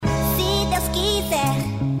easy.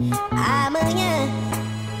 I'm a young.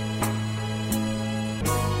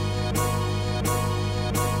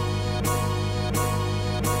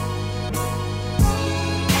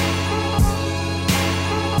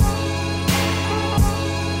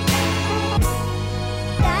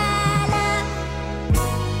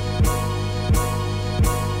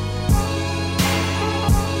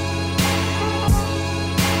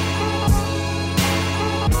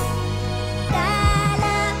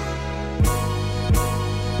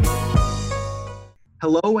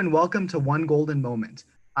 Hello and welcome to One Golden Moment.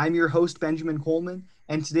 I'm your host, Benjamin Coleman,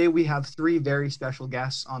 and today we have three very special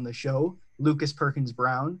guests on the show, Lucas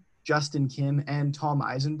Perkins-Brown, Justin Kim, and Tom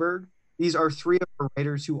Aizenberg. These are three of our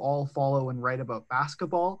writers who all follow and write about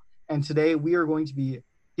basketball, and today we are going to be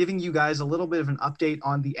giving you guys a little bit of an update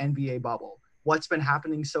on the NBA bubble, what's been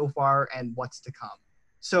happening so far and what's to come.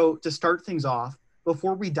 So to start things off,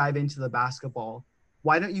 before we dive into the basketball,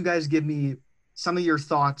 why don't you guys give me some of your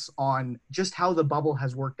thoughts on just how the bubble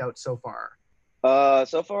has worked out so far?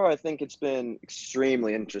 So far, I think it's been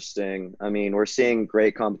extremely interesting. I mean, we're seeing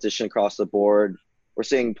great competition across the board. We're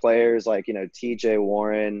seeing players like, TJ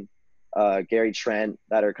Warren, Gary Trent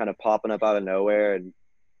that are kind of popping up out of nowhere. And,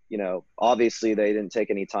 obviously they didn't take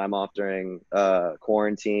any time off during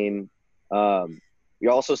quarantine. You're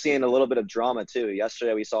also seeing a little bit of drama too.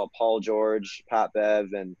 Yesterday we saw Paul George, Pat Bev,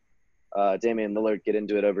 and Damian Lillard get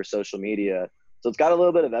into it over social media. So it's got a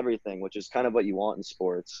little bit of everything, which is kind of what you want in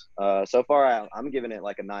sports. So far, I'm giving it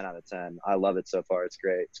like a 9 out of 10. I love it so far. It's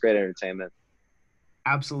great. It's great entertainment.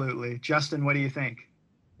 Absolutely. Justin, what do you think?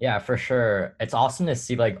 Yeah, for sure. It's awesome to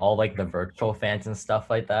see all the virtual fans and stuff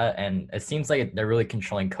like that. And it seems like they're really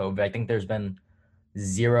controlling COVID. I think there's been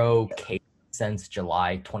 0 cases since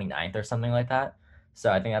July 29th or something like that.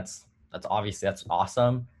 So I think that's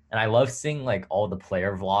awesome. And I love seeing all the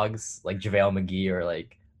player vlogs, like JaVale McGee or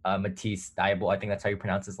Matisse Thybulle. I think that's how you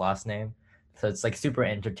pronounce his last name. So it's super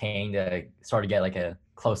entertaining to sort of get a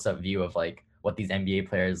close-up view of what these NBA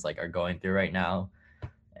players are going through right now.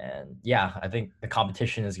 And yeah, I think the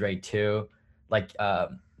competition is great too. TJ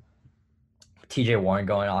Warren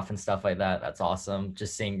going off and stuff like that. That's awesome.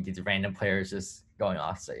 Just seeing these random players just going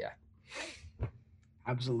off. So yeah.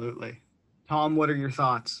 Absolutely. Tom, what are your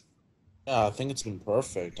thoughts? Yeah, I think it's been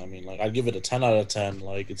perfect. I mean, I'd give it a 10 out of 10.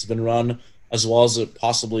 It's been run as well as it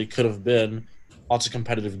possibly could have been. Lots of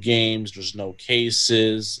competitive games. There's no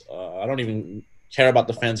cases. I don't even care about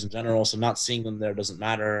the fans in general, so not seeing them there doesn't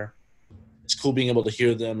matter. It's cool being able to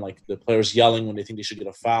hear them, the players yelling when they think they should get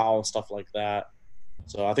a foul and stuff like that.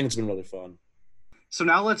 So I think it's been really fun. So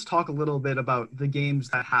now let's talk a little bit about the games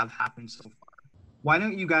that have happened so far. Why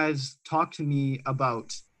don't you guys talk to me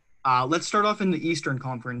about, let's start off in the Eastern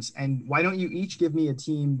Conference, and why don't you each give me a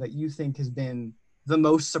team that you think has been the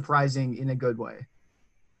most surprising in a good way?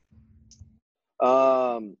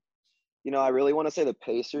 I really want to say the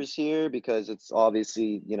Pacers here because it's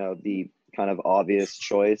obviously, the kind of obvious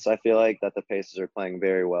choice. I feel like that the Pacers are playing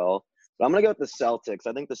very well. But I'm going to go with the Celtics.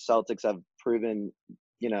 I think the Celtics have proven,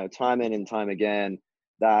 time in and time again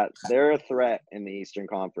that they're a threat in the Eastern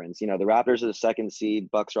Conference. The Raptors are the second seed.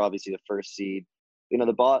 Bucks are obviously the first seed.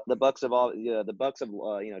 The Bucks have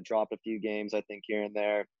dropped a few games, I think, here and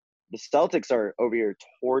there. The Celtics are over here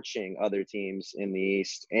torching other teams in the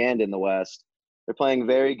East and in the West. They're playing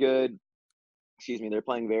very good. They're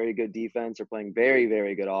playing very good defense. They're playing very,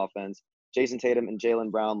 very good offense. Jason Tatum and Jaylen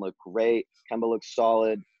Brown look great. Kemba looks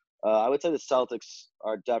solid. I would say the Celtics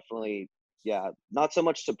are definitely, not so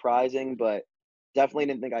much surprising, but definitely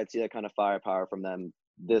didn't think I'd see that kind of firepower from them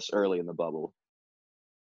this early in the bubble.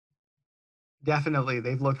 Definitely.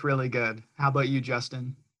 They've looked really good. How about you,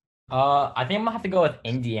 Justin? I think I'm gonna have to go with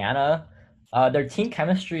Indiana. Their team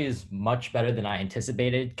chemistry is much better than I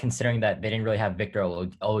anticipated, considering that they didn't really have Victor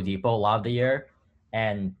Oladipo a lot of the year,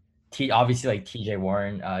 and obviously TJ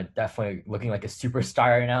Warren, definitely looking like a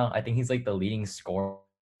superstar right now. I think he's the leading scorer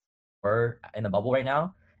in the bubble right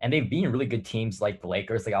now, and they've been really good teams like the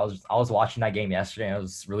Lakers. I was watching that game yesterday, and I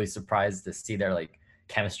was really surprised to see their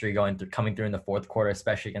chemistry coming through in the fourth quarter,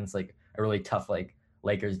 especially against a really tough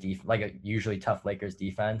Lakers a usually tough Lakers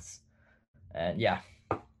defense. And yeah.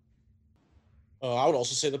 I would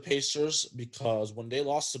also say the Pacers because when they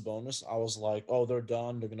lost Sabonis, I was like, oh, they're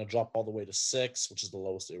done. They're going to drop all the way to 6, which is the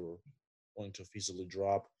lowest they were going to feasibly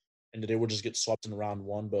drop. And they would just get swept in round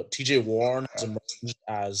 1. But TJ Warren has emerged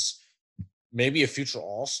as maybe a future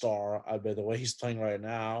all-star by the way he's playing right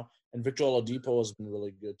now. And Victor Oladipo has been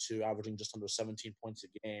really good too, averaging just under 17 points a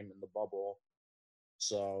game in the bubble.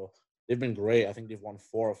 So they've been great. I think they've won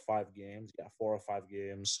 4 or 5 games. Yeah, 4 or 5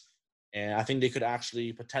 games. And I think they could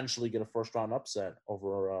actually potentially get a first-round upset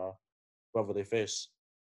over whoever they face.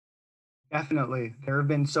 Definitely. There have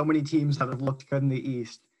been so many teams that have looked good in the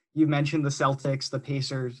East. You mentioned the Celtics, the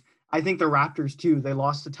Pacers. I think the Raptors, too. They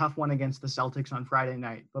lost a tough one against the Celtics on Friday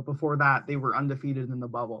night. But before that, they were undefeated in the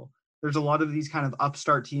bubble. There's a lot of these kind of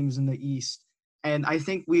upstart teams in the East. And I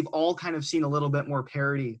think we've all kind of seen a little bit more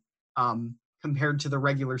parity compared to the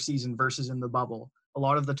regular season versus in the bubble. A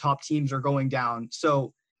lot of the top teams are going down.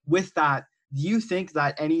 So, with that, do you think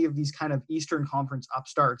that any of these kind of Eastern Conference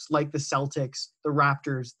upstarts, like the Celtics, the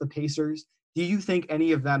Raptors, the Pacers, do you think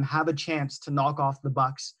any of them have a chance to knock off the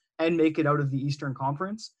Bucks and make it out of the Eastern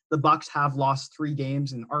Conference? The Bucks have lost 3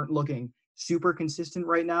 games and aren't looking super consistent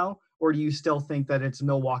right now, or do you still think that it's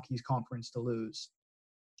Milwaukee's conference to lose?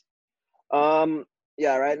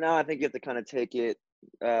 Yeah, right now I think you have to kind of take it,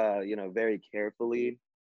 very carefully.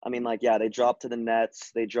 I mean, like, yeah, they dropped to the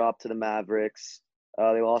Nets, they dropped to the Mavericks,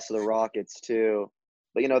 they lost to the Rockets too.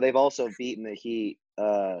 But they've also beaten the Heat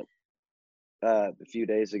a few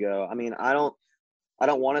days ago. I mean, I don't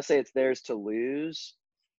want to say it's theirs to lose,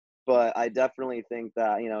 but I definitely think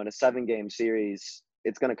that in a 7-game series,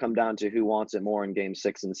 it's going to come down to who wants it more in game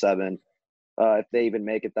 6 and 7, if they even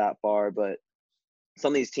make it that far. But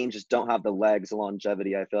some of these teams just don't have the legs, the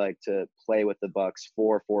longevity, I feel like, to play with the Bucks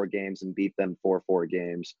for 4 games and beat them for 4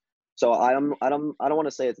 games. So I don't want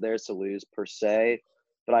to say it's theirs to lose per se,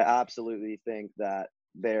 but I absolutely think that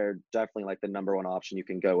they're definitely like the number one option you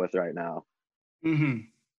can go with right now. Mm-hmm.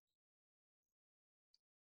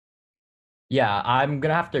 Yeah, I'm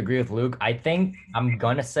gonna have to agree with Luke. I think I'm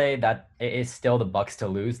gonna say that it is still the Bucks to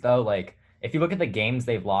lose though. Like if you look at the games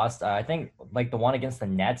they've lost, I think like the one against the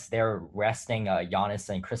Nets, they're resting Giannis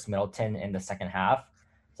and Chris Middleton in the second half.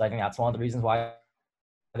 So I think that's one of the reasons why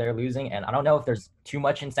they're losing. And I don't know if there's too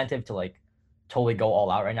much incentive to like totally go all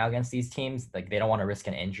out right now against these teams. Like they don't want to risk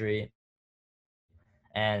an injury.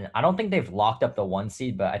 And I don't think they've locked up the 1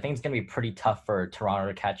 seed, but I think it's gonna be pretty tough for Toronto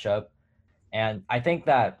to catch up. And I think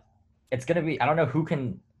that it's gonna be, I don't know who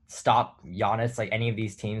can stop Giannis, like any of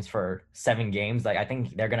these teams for 7 games. Like I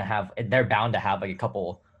think they're bound to have like a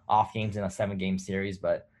couple off games in a 7 game series,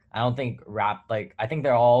 but I don't think I think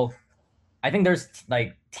there's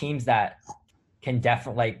like teams that can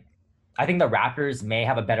definitely like I think the Raptors may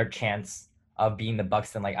have a better chance of being the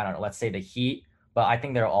Bucks than like, I don't know, let's say the Heat, but I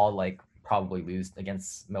think they're all like probably lose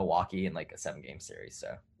against Milwaukee in like a 7 game series.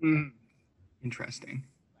 So Interesting.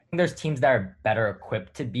 I think there's teams that are better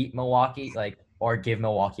equipped to beat Milwaukee, like or give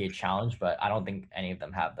Milwaukee a challenge, but I don't think any of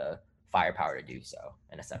them have the firepower to do so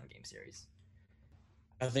in a 7 game series.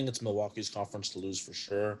 I think it's Milwaukee's conference to lose for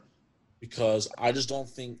sure, because I just don't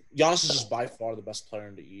think Giannis is just by far the best player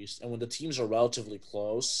in the East. And when the teams are relatively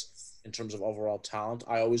close in terms of overall talent,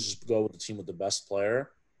 I always just go with the team with the best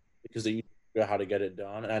player because they figure out how to get it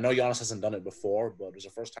done. And I know Giannis hasn't done it before, but it's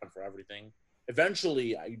the first time for everything.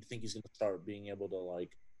 Eventually, I think he's going to start being able to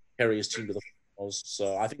like carry his team to the finals.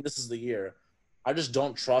 So I think this is the year. I just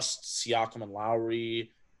don't trust Siakam and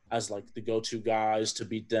Lowry as like the go-to guys to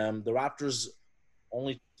beat them. The Raptors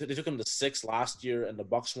only they took him to 6 last year, and the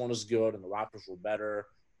Bucks one was good, and the Raptors were better.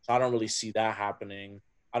 So I don't really see that happening.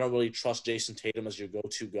 I don't really trust Jason Tatum as your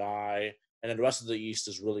go-to guy, and then the rest of the East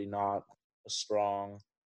is really not as strong.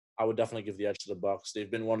 I would definitely give the edge to the Bucks. They've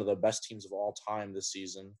been one of the best teams of all time this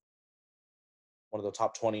season, one of the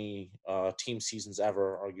top 20 team seasons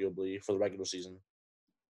ever, arguably for the regular season.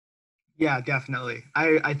 Yeah, definitely.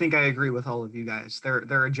 I think I agree with all of you guys.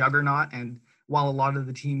 They're a juggernaut, and while a lot of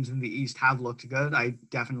the teams in the East have looked good, I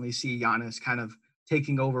definitely see Giannis kind of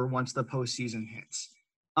taking over once the postseason hits.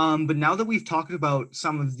 But now that we've talked about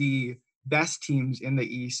some of the best teams in the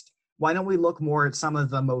East, why don't we look more at some of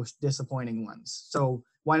the most disappointing ones? So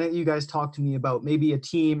why don't you guys talk to me about maybe a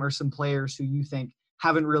team or some players who you think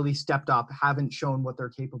haven't really stepped up, haven't shown what they're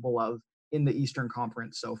capable of in the Eastern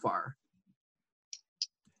Conference so far?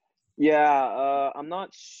 Yeah, I'm not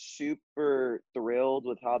super thrilled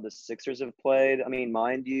with how the Sixers have played. I mean,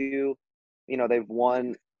 mind you, they've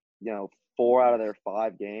won, 4 out of their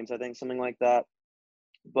 5 games, I think, something like that.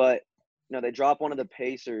 But they drop one of the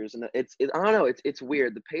Pacers, and I don't know, it's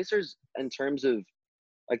weird. The Pacers, in terms of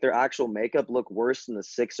like their actual makeup, look worse than the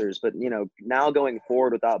Sixers. But now going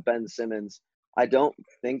forward without Ben Simmons, I don't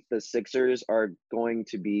think the Sixers are going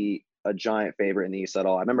to be a giant favorite in the East at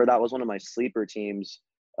all. I remember that was one of my sleeper teams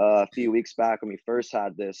a few weeks back when we first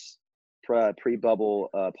had this pre-bubble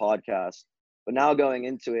podcast. But now going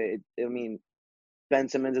into it, I mean, Ben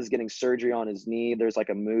Simmons is getting surgery on his knee. There's like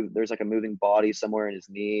a moving body somewhere in his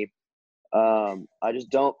knee. I just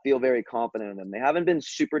don't feel very confident in them. They haven't been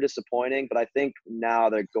super disappointing, but I think now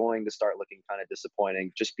they're going to start looking kind of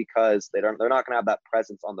disappointing just because they're not going to have that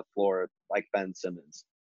presence on the floor like Ben Simmons.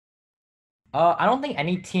 I don't think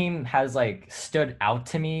any team has like stood out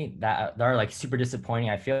to me that are like super disappointing.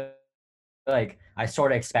 I feel like I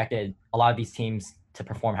sort of expected a lot of these teams to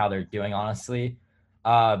perform how they're doing, honestly.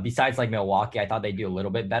 Besides like Milwaukee, I thought they'd do a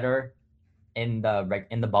little bit better in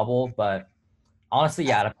the bubble, but honestly,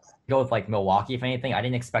 yeah, to go with like Milwaukee, if anything, I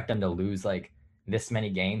didn't expect them to lose like this many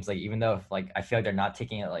games. Like even though if, like I feel like they're not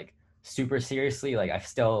taking it like super seriously, like I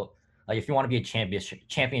still like if you want to be a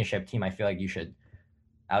championship team, I feel like you should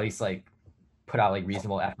at least like put out like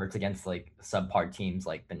reasonable efforts against like subpar teams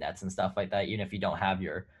like the Nets and stuff like that, even if you don't have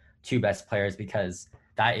your two best players, because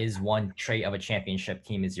that is one trait of a championship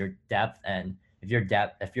team is your depth. And if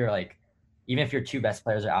you're like, even if your two best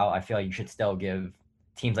players are out, I feel like you should still give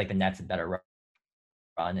teams like the Nets a better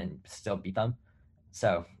run and still beat them.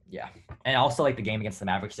 So yeah, and also like the game against the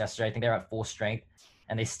Mavericks yesterday, I think they were at full strength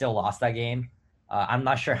and they still lost that game. I'm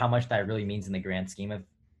not sure how much that really means in the grand scheme of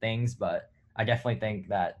things, but I definitely think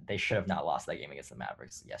that they should have not lost that game against the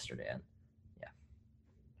Mavericks yesterday. And yeah,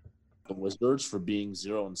 The Wizards for being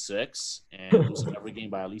 0-6 and losing every game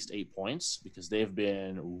by at least 8 points because they've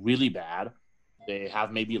been really bad. They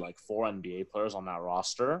have maybe like 4 NBA players on that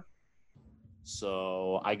roster.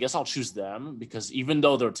 So I guess I'll choose them because even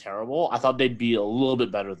though they're terrible, I thought they'd be a little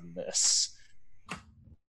bit better than this.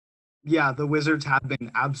 Yeah, the Wizards have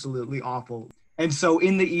been absolutely awful. And so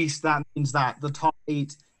in the East, that means that the top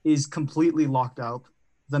 8 is completely locked up.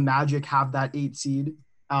 The Magic have that 8 seed,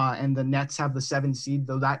 and the Nets have the 7 seed,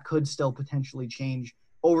 though that could still potentially change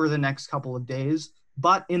over the next couple of days.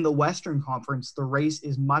 But in the Western Conference, the race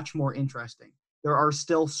is much more interesting. There are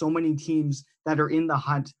still so many teams that are in the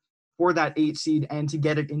hunt for that 8 seed and to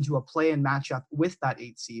get it into a play-in matchup with that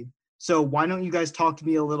 8 seed. So why don't you guys talk to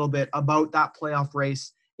me a little bit about that playoff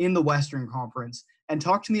race in the Western Conference, and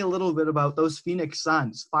talk to me a little bit about those Phoenix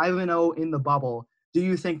Suns, 5-0 in the bubble. Do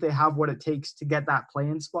you think they have what it takes to get that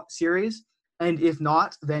play-in spot series? And if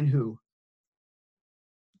not, then who?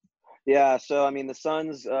 Yeah, so I mean, the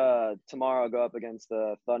Suns tomorrow go up against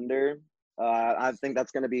the Thunder. I think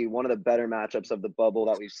that's going to be one of the better matchups of the bubble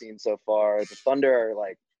that we've seen so far. The Thunder are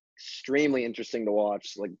like extremely interesting to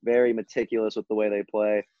watch, like very meticulous with the way they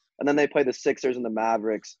play. And then they play the Sixers and the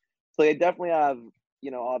Mavericks. So they definitely have,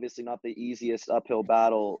 obviously not the easiest uphill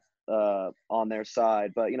battle on their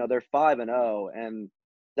side, but they're 5-0, and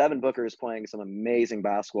Devin Booker is playing some amazing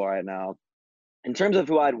basketball right now. In terms of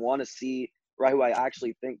who I'd want to see, right, who I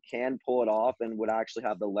actually think can pull it off and would actually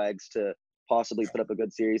have the legs to possibly put up a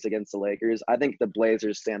good series against the Lakers, I think the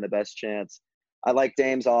Blazers stand the best chance. I like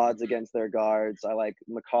Dame's odds against their guards. I like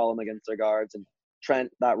McCollum against their guards. And Trent,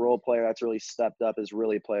 that role player that's really stepped up, has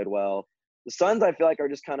really played well. The Suns, I feel like, are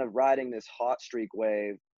just kind of riding this hot streak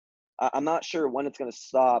wave. I'm not sure when it's going to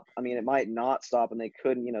stop. I mean, it might not stop, and they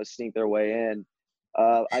could, sneak their way in.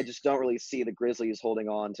 I just don't really see the Grizzlies holding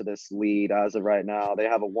on to this lead as of right now. They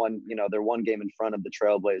have they're one game in front of the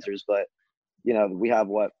Trailblazers, but we have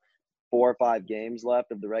 4 or 5 games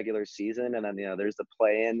left of the regular season, and then there's the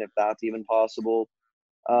play-in if that's even possible.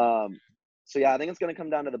 So yeah, I think it's going to come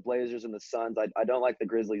down to the Blazers and the Suns. I don't like the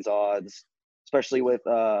Grizzlies odds, especially with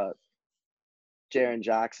Jaren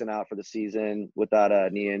Jackson out for the season with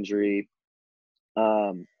that knee injury.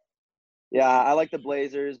 Yeah, I like the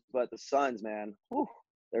Blazers, but the Suns, man, whew,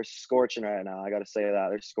 they're scorching right now. I got to say that.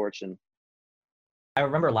 They're scorching. I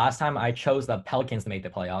remember last time I chose the Pelicans to make the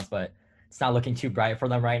playoffs, but it's not looking too bright for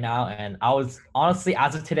them right now. And I was honestly,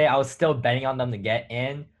 as of today, I was still betting on them to get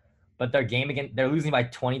in, but their game again, they're losing by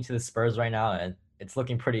 20 to the Spurs right now, and it's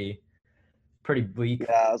looking pretty bleak.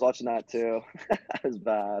 Yeah, I was watching that too. That was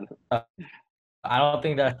bad. I don't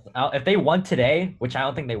think that if they won today, which I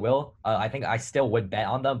don't think they will, I think I still would bet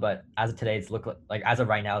on them. But as of today, it's like as of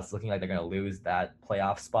right now, it's looking like they're gonna lose that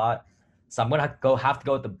playoff spot. So I'm gonna have to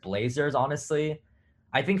go with the Blazers. Honestly,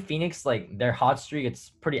 I think Phoenix, like their hot streak, it's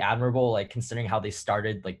pretty admirable. Like considering how they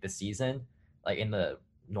started like the season, like in the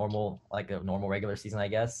normal like a normal regular season, I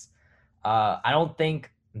guess. I don't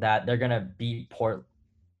think that they're gonna beat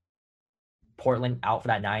Portland out for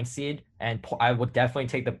that 9 seed, and I would definitely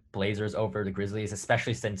take the Blazers over the Grizzlies,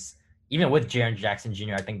 especially since even with Jaren Jackson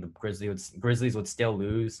Jr., I think the Grizzlies would still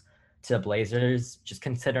lose to the Blazers, just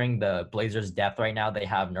considering the Blazers' depth right now. They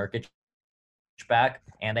have Nurkic back,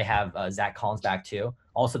 and they have Zach Collins back too.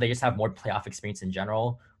 Also, they just have more playoff experience in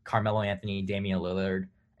general. Carmelo Anthony, Damian Lillard,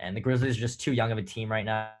 and the Grizzlies are just too young of a team right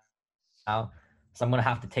now. So I'm going to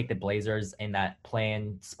have to take the Blazers in that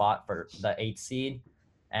play-in spot for the 8th seed.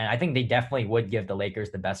 And I think they definitely would give the Lakers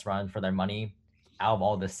the best run for their money out of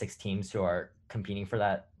all the 6 teams who are competing for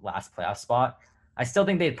that last playoff spot. I still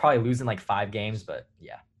think they'd probably lose in like 5 games, but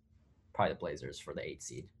yeah, probably the Blazers for the 8th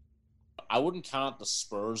seed. I wouldn't count the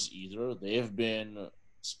Spurs either. They have been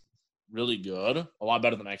really good, a lot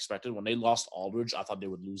better than I expected. When they lost Aldridge, I thought they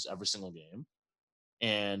would lose every single game.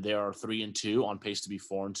 And they are 3-2, on pace to be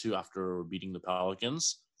 4-2 after beating the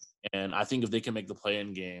Pelicans. And I think if they can make the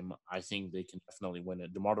play-in game, I think they can definitely win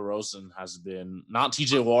it. DeMar DeRozan has been not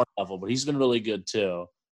TJ Warren level, but he's been really good too.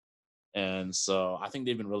 And so I think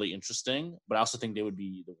they've been really interesting. But I also think they would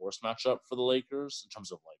be the worst matchup for the Lakers in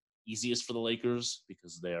terms of like easiest for the Lakers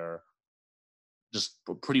because they're just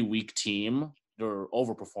a pretty weak team. They're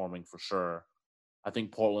overperforming for sure. I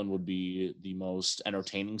think Portland would be the most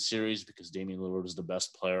entertaining series because Damian Lillard is the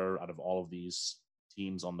best player out of all of these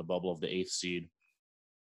teams on the bubble of the 8th seed.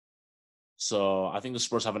 So I think the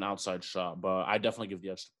Spurs have an outside shot, but I definitely give the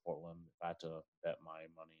edge to Portland if I had to bet my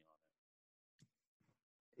money on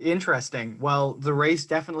it. Interesting. Well, the race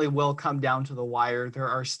definitely will come down to the wire. There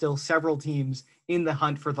are still several teams in the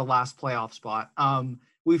hunt for the last playoff spot.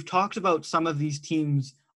 We've talked about some of these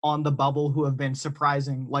teams on the bubble who have been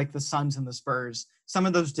surprising, like the Suns and the Spurs. Some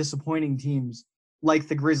of those disappointing teams, like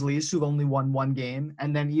the Grizzlies, who've only won one game,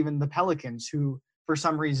 and then even the Pelicans, who for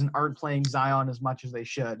some reason aren't playing Zion as much as they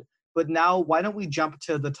should. But now, why don't we jump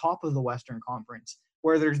to the top of the Western Conference,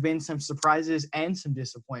 where there's been some surprises and some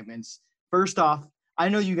disappointments. First off, I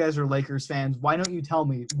know you guys are Lakers fans. Why don't you tell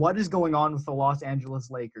me what is going on with the Los Angeles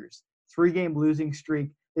Lakers? 3-game losing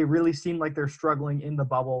streak. They really seem like they're struggling in the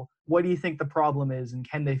bubble. What do you think the problem is, and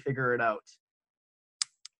can they figure it out?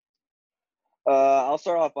 I'll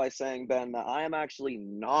start off by saying, Ben, that I am actually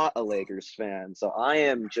not a Lakers fan. So I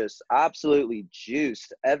am just absolutely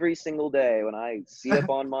juiced every single day when I see up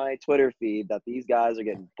on my Twitter feed that these guys are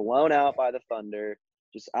getting blown out by the Thunder,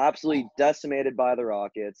 just absolutely decimated by the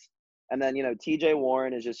Rockets. And then, TJ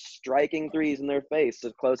Warren is just striking threes in their face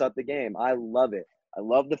to close out the game. I love it. I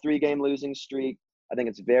love the 3-game losing streak. I think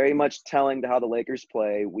it's very much telling to how the Lakers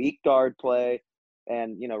play, weak guard play,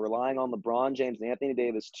 and, relying on LeBron James and Anthony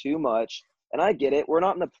Davis too much. And I get it. We're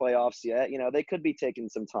not in the playoffs yet. They could be taking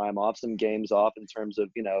some time off, some games off in terms of,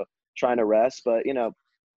 trying to rest. But, I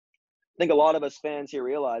think a lot of us fans here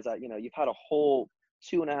realize that, you've had a whole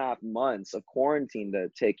 2.5 months of quarantine to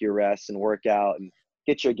take your rest and work out and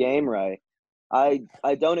get your game right. I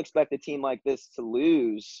don't expect a team like this to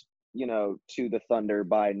lose, to the Thunder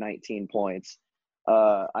by 19 points.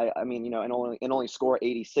 I mean, and only score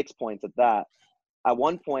 86 points at that. At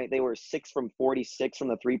one point, they were 6 from 46 from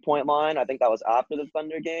the 3-point line. I think that was after the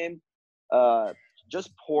Thunder game.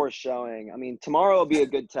 Just poor showing. I mean, tomorrow will be a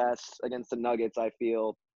good test against the Nuggets, I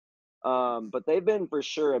feel. But they've been for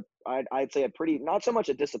sure, I'd say a pretty, not so much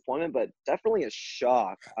a disappointment, but definitely a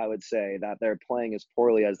shock, I would say, that they're playing as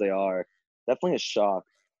poorly as they are. Definitely a shock.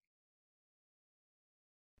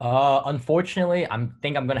 Unfortunately,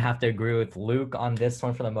 think I'm gonna have to agree with Luke on this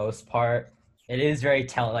one for the most part. It is very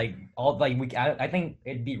telling. I think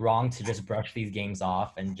it'd be wrong to just brush these games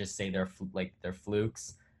off and just say they're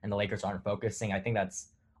flukes and the Lakers aren't focusing. I think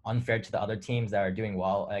that's unfair to the other teams that are doing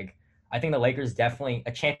well. Like, I think the Lakers definitely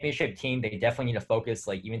a championship team. They definitely need to focus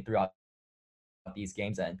even throughout these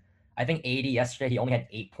games. And I think AD yesterday, he only had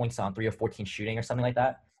 8 points on 3 of 14 shooting or something like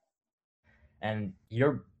that. And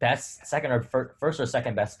your best second or first or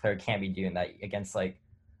second best player can't be doing that against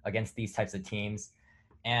these types of teams.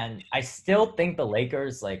 And I still think the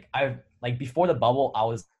Lakers, before the bubble, I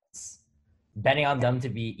was betting on them to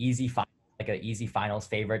be an easy finals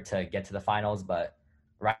favorite to get to the finals. But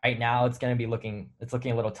right now, it's looking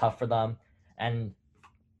a little tough for them. And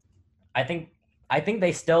I think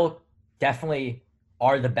they still definitely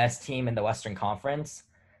are the best team in the Western Conference.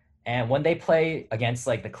 And when they play against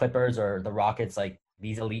the Clippers or the Rockets,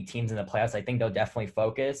 these elite teams in the playoffs, I think they'll definitely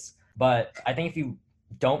focus. But I think if you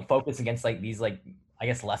don't focus against these I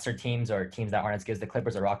guess lesser teams or teams that aren't as good as the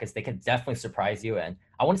Clippers or Rockets, they could definitely surprise you. And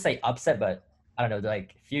I wouldn't say upset, but I don't know,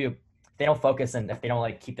 if they don't focus and if they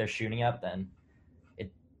don't keep their shooting up, then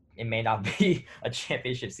it may not be a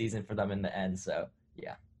championship season for them in the end. So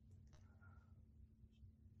yeah.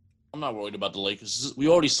 I'm not worried about the Lakers. We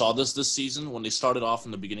already saw this season. When they started off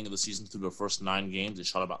in the beginning of the season through their first 9 games, they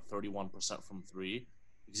shot about 31% from 3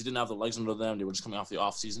 because he didn't have the legs under them. They were just coming off the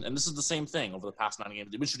offseason. And this is the same thing over the past 9 games.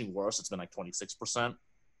 They've been shooting worse. It's been 26%.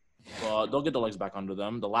 But they'll get the legs back under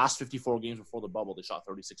them. The last 54 games before the bubble, they shot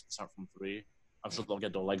 36% from 3. I'm sure they'll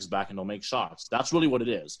get their legs back and they'll make shots. That's really what it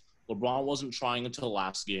is. LeBron wasn't trying until the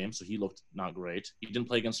last game, so he looked not great. He didn't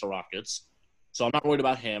play against the Rockets. So I'm not worried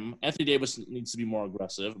about him. Anthony Davis needs to be more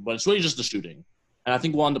aggressive, but it's really just the shooting. And I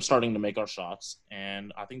think we'll end up starting to make our shots,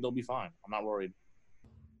 and I think they'll be fine. I'm not worried.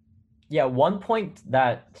 Yeah, one point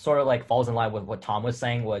that sort of falls in line with what Tom was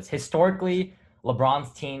saying was historically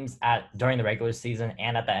LeBron's teams during the regular season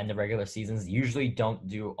and at the end of regular seasons usually don't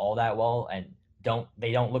do all that well and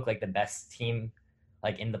they don't look like the best team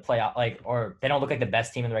like in the playoff, like, or they don't look like the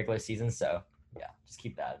best team in the regular season. So yeah, just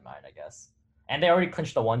keep that in mind, I guess. And they already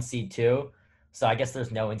clinched the 1 seed too, so I guess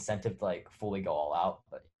there's no incentive to like fully go all out.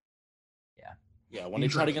 But yeah. Yeah, when they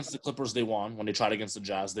tried against the Clippers, they won. When they tried against the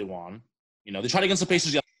Jazz, they won. You know, they tried against the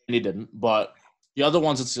Pacers, and they didn't. But the other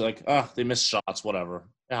ones, it's like, they missed shots, whatever.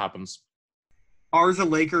 It happens. Are the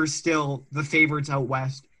Lakers still the favorites out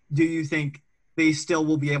west? Do you think they still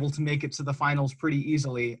will be able to make it to the finals pretty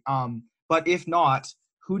easily? But if not,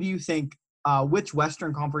 who do you think, which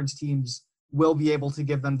Western Conference teams will be able to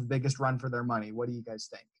give them the biggest run for their money? What do you guys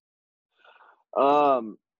think?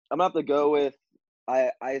 I'm gonna have to go with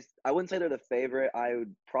I wouldn't say they're the favorite. I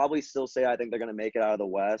would probably still say I think they're gonna make it out of the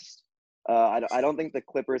West. I don't think the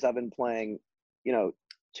Clippers have been playing,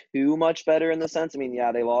 too much better in the sense. I mean,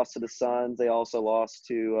 yeah, they lost to the Suns. They also lost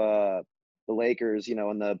to the Lakers,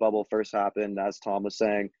 when the bubble first happened, as Tom was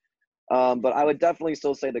saying. But I would definitely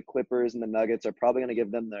still say the Clippers and the Nuggets are probably going to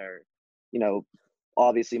give them their,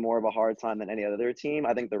 obviously more of a hard time than any other team.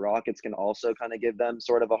 I think the Rockets can also kind of give them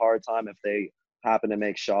sort of a hard time if they happen to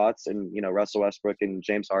make shots. And, Russell Westbrook and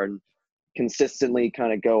James Harden consistently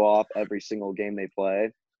kind of go off every single game they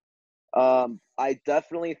play. I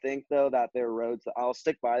definitely think, though, that their road – I'll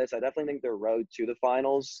stick by this. I definitely think their road to the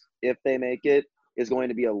finals, if they make it, is going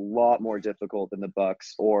to be a lot more difficult than the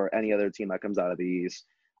Bucks or any other team that comes out of the East.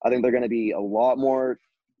 I think they're going to be a lot more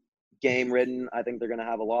game-ridden. I think they're going to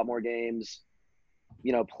have a lot more games,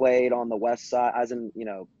 played on the West side, as in,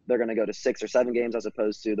 they're going to go to 6 or 7 games as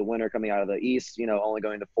opposed to the winner coming out of the East, only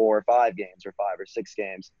going to 4 or 5 games or 5 or 6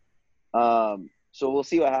 games. So we'll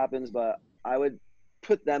see what happens, but I would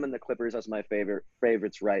put them and the Clippers as my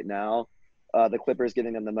favorites right now. The Clippers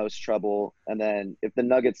giving them the most trouble. And then if the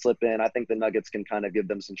Nuggets slip in, I think the Nuggets can kind of give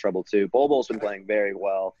them some trouble too. Bol Bol's been playing very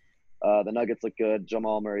well. The Nuggets look good.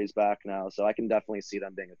 Jamal Murray's back now, so I can definitely see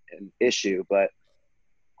them being an issue. But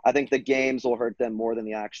I think the games will hurt them more than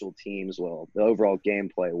the actual teams will. The overall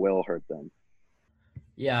gameplay will hurt them.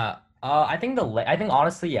 Yeah, I think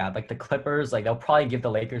honestly, yeah, like the Clippers, like they'll probably give the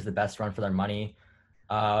Lakers the best run for their money.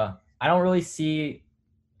 I don't really see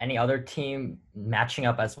any other team matching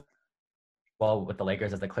up as well with the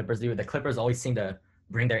Lakers as the Clippers do. The Clippers always seem to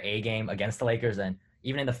bring their A game against the Lakers, and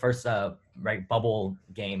even in the first bubble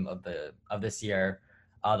game of this year,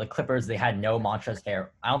 the Clippers, they had no Montrezl Harrell.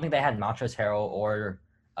 I don't think they had Montrezl Harrell or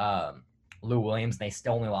Lou Williams. They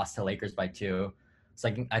still only lost to Lakers by 2. So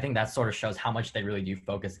I think that sort of shows how much they really do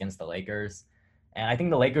focus against the Lakers. And I think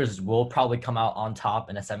the Lakers will probably come out on top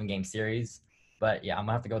in a 7-game series. But yeah, I'm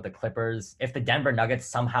gonna have to go with the Clippers. If the Denver Nuggets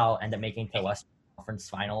somehow end up making to the Western Conference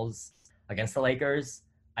Finals against the Lakers,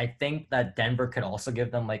 I think that Denver could also give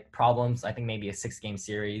them like problems. I think maybe a 6-game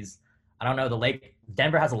series. I don't know.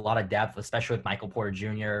 Denver has a lot of depth, especially with Michael Porter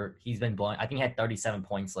Jr. He's been blowing. I think he had 37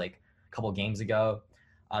 points like a couple games ago.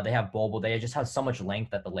 They have Bobo. They just have so much length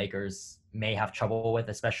that the Lakers may have trouble with,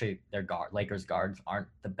 especially their Lakers guards aren't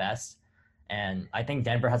the best. And I think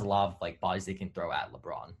Denver has a lot of like bodies they can throw at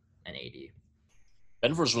LeBron and AD.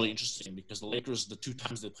 Denver's really interesting because the Lakers, the 2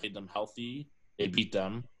 times they played them healthy, they beat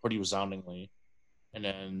them pretty resoundingly. And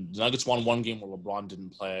then the Nuggets won 1 game where LeBron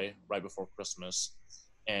didn't play right before Christmas.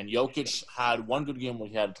 And Jokic had 1 good game where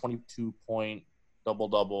he had a 22-point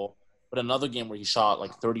double-double, but another game where he shot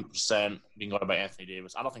like 30%, being guarded by Anthony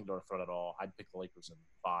Davis. I don't think they're a threat at all. I'd pick the Lakers in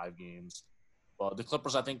 5 games. But the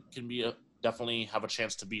Clippers, I think, can definitely have a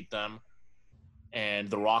chance to beat them. And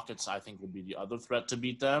the Rockets, I think, would be the other threat to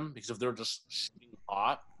beat them because if they're just shooting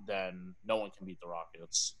hot, then no one can beat the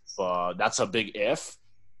Rockets. But that's a big if.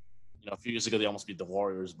 A few years ago, they almost beat the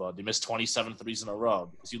Warriors, but they missed 27 threes in a row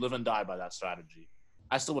because you live and die by that strategy.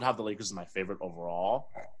 I still would have the Lakers as my favorite overall,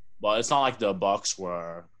 but it's not like the Bucks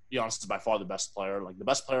where Giannis is by far the best player. Like the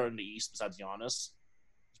best player in the East besides Giannis is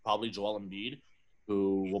probably Joel Embiid,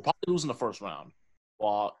 who will probably lose in the first round.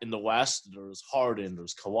 While in the West, there's Harden,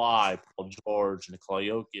 there's Kawhi, Paul George, Nikola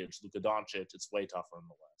Jokic, Luka Doncic. It's way tougher in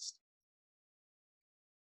the West.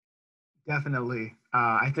 Definitely.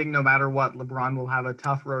 I think no matter what, LeBron will have a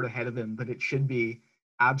tough road ahead of him, but it should be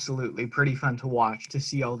absolutely pretty fun to watch to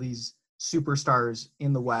see all these superstars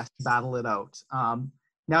in the West battle it out.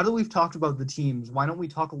 Now that we've talked about the teams, why don't we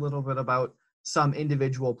talk a little bit about some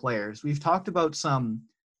individual players? We've talked about some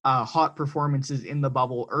hot performances in the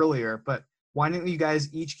bubble earlier, but why don't you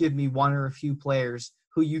guys each give me one or a few players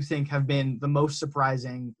who you think have been the most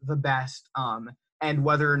surprising, the best, and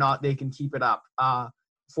whether or not they can keep it up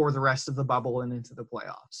for the rest of the bubble and into the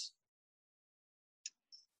playoffs?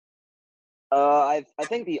 I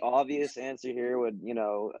think the obvious answer here would,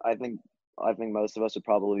 I think most of us would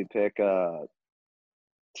probably pick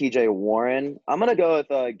TJ Warren. I'm gonna go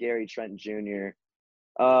with Gary Trent Jr.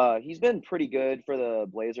 He's been pretty good for the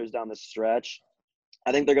Blazers down the stretch.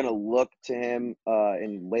 I think they're going to look to him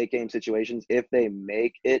in late game situations if they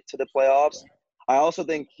make it to the playoffs. I also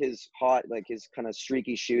think his his kind of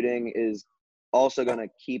streaky shooting is also going to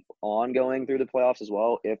keep on going through the playoffs as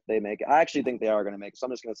well if they make it. I actually think they are going to make it. So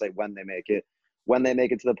I'm just going to say when they make it. When they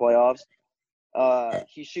make it to the playoffs,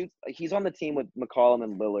 he's on the team with McCollum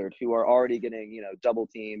and Lillard, who are already getting, double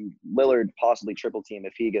team. Lillard possibly triple team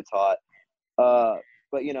if he gets hot.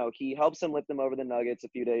 But he helps them lift them over the Nuggets a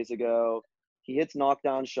few days ago. He hits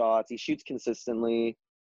knockdown shots. He shoots consistently.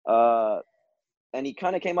 And he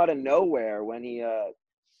kind of came out of nowhere when he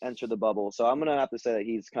entered the bubble. So I'm going to have to say that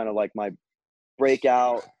he's kind of like my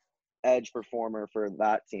breakout edge performer for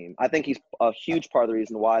that team. I think he's a huge part of the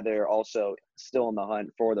reason why they're also still in the hunt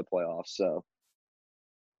for the playoffs. So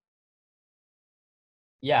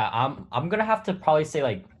Yeah, I'm gonna have to probably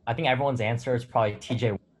say I think everyone's answer is probably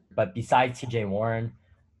TJ, but besides TJ Warren,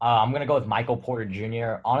 I'm gonna go with Michael Porter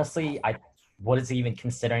Jr. Honestly, I wasn't even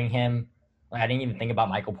considering him. I didn't even think about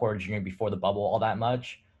Michael Porter Jr. before the bubble all that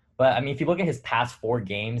much. But I mean, if you look at his past 4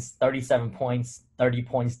 games, 37 points, 30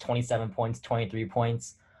 points, 27 points, 23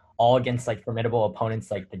 points, all against formidable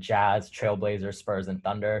opponents like the Jazz, Trailblazers, Spurs, and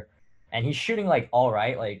Thunder, and he's shooting all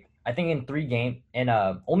right. I think in 3 games, in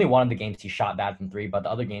only one of the games he shot bad from 3, but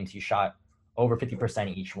the other games he shot over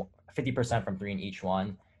 50% each, 50% from 3 in each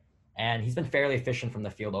one, and he's been fairly efficient from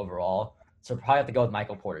the field overall. So probably have to go with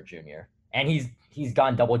Michael Porter Jr. And he's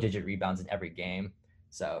gotten double-digit rebounds in every game.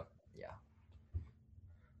 So yeah.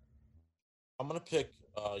 I'm gonna pick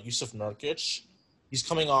Yusuf Nurkic. He's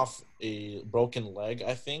coming off a broken leg,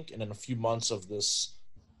 I think, and in a few months of this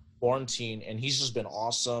quarantine, and he's just been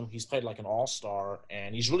awesome. He's played like an all-star,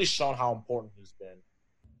 and he's really shown how important he's been.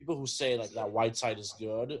 People who say that Whiteside is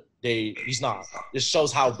good, he's not. This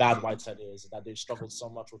shows how bad Whiteside is, that they struggled so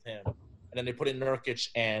much with him. And then they put in Nurkic,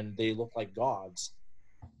 and they look like gods.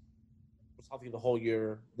 It was healthy the whole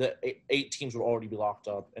year. The 8 teams would already be locked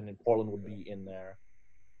up, and then Portland would be in there.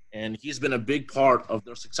 And he's been a big part of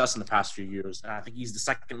their success in the past few years. And I think he's the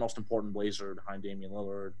second most important Blazer behind Damian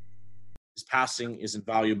Lillard. His passing is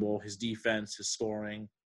invaluable. His defense, his scoring.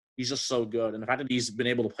 He's just so good. And the fact that he's been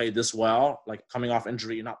able to play this well, coming off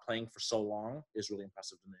injury and not playing for so long, is really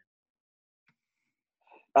impressive to me.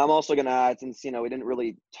 I'm also going to add, since, we didn't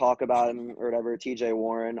really talk about him or whatever, TJ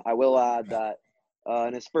Warren, I will add that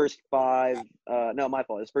in his first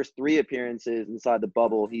his first 3 appearances inside the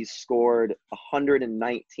bubble, he's scored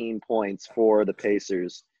 119 points for the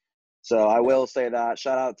Pacers. So I will say that.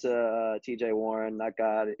 Shout out to TJ Warren. That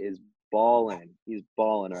guy is balling. He's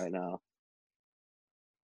balling right now.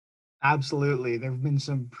 Absolutely. There have been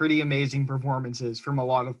some pretty amazing performances from a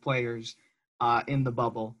lot of players in the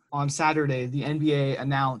bubble. On Saturday, the NBA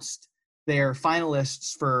announced their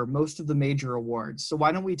finalists for most of the major awards. So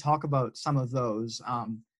why don't we talk about some of those,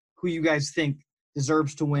 who you guys think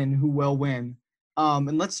deserves to win, who will win.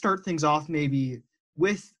 And let's start things off maybe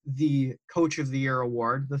with the Coach of the Year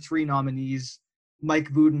award, the 3 nominees, Mike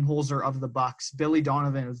Budenholzer of the Bucks, Billy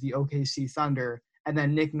Donovan of the OKC Thunder, and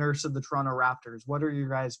then Nick Nurse of the Toronto Raptors. What are your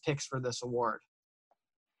guys' picks for this award?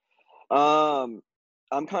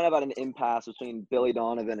 I'm kind of at an impasse between Billy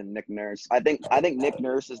Donovan and Nick Nurse. I think Nick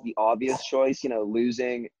Nurse is the obvious choice,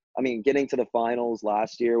 getting to the finals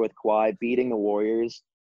last year with Kawhi, beating the Warriors,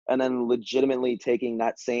 and then legitimately taking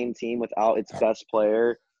that same team without its best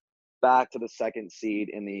player back to the 2nd seed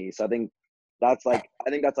in the East. I think that's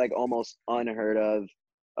almost unheard of,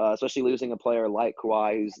 especially losing a player like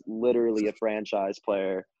Kawhi, who's literally a franchise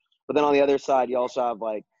player. But then on the other side, you also have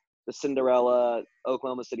the Cinderella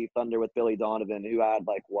Oklahoma City Thunder with Billy Donovan, who had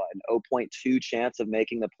an 0.2 chance of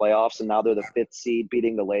making the playoffs, and now they're the 5th seed,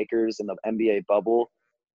 beating the Lakers in the NBA bubble.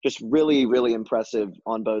 Just really, really impressive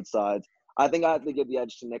on both sides. I think I have to give the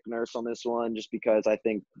edge to Nick Nurse on this one, just because I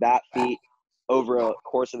think that feat over a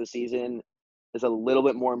course of a season is a little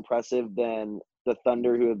bit more impressive than the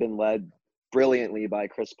Thunder, who have been led brilliantly by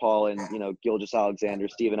Chris Paul and Gilgeous-Alexander,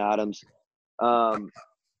 Steven Adams.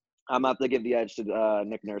 I'm going to have to give the edge to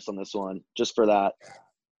Nick Nurse on this one, just for that.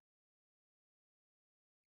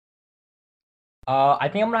 I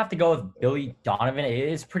think I'm going to have to go with Billy Donovan. It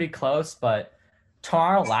is pretty close, but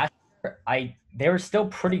Toronto last year, they were still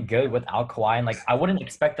pretty good without Kawhi, and I wouldn't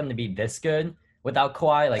expect them to be this good without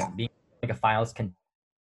Kawhi, being a finals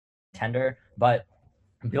contender. But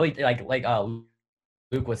Billy,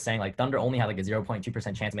 Luke was saying, Thunder only had a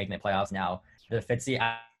 0.2% chance of making the playoffs. Now the 5th seed,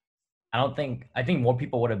 I think more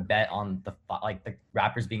people would have bet on the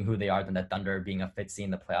Raptors being who they are than the Thunder being a 5th seed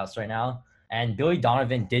in the playoffs right now. And Billy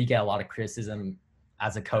Donovan did get a lot of criticism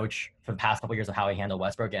as a coach for the past couple of years of how he handled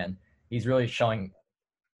Westbrook, and he's really showing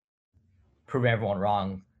proving everyone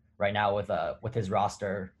wrong right now with his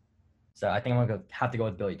roster. So I think I'm gonna have to go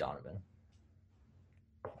with Billy Donovan.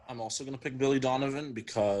 I'm also going to pick Billy Donovan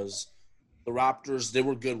because the Raptors, they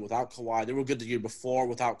were good without Kawhi. They were good the year before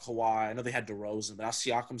without Kawhi. I know they had DeRozan, but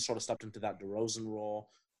Siakam sort of stepped into that DeRozan role.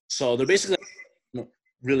 So they're basically a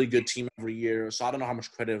really good team every year. So I don't know how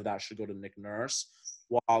much credit of that should go to Nick Nurse.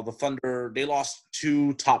 While the Thunder, they lost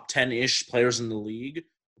 2 top 10-ish players in the league,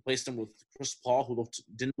 replaced them with Chris Paul, who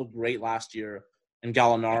didn't look great last year, and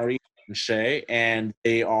Gallinari and Shea, and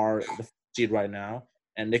they are the 4th seed right now.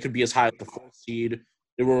 And they could be as high as the 4th seed.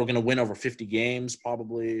 They were going to win over 50 games,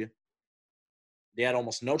 probably. They had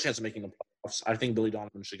almost no chance of making the playoffs. I think Billy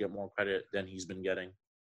Donovan should get more credit than he's been getting.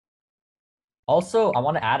 Also, I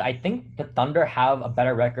want to add, I think the Thunder have a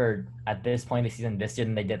better record at this point in the season this year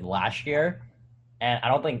than they did last year. And I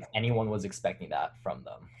don't think anyone was expecting that from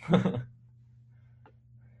them.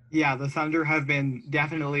 Yeah, the Thunder have been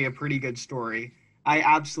definitely a pretty good story. I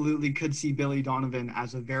absolutely could see Billy Donovan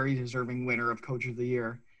as a very deserving winner of Coach of the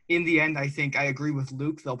Year. In the end, I think I agree with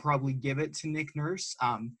Luke. They'll probably give it to Nick Nurse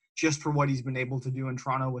just for what he's been able to do in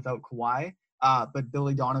Toronto without Kawhi. But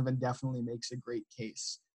Billy Donovan definitely makes a great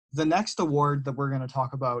case. The next award that we're going to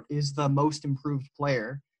talk about is the most improved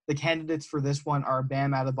player. The candidates for this one are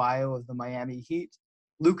Bam Adebayo of the Miami Heat,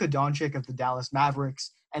 Luka Doncic of the Dallas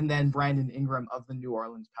Mavericks, and then Brandon Ingram of the New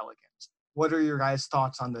Orleans Pelicans. What are your guys'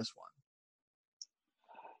 thoughts on this one?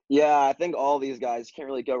 Yeah, I think all these guys can't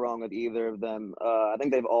really go wrong with either of them. I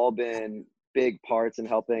think they've all been big parts in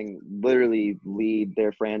helping literally lead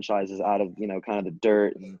their franchises out of, kind of the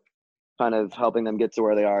dirt and kind of helping them get to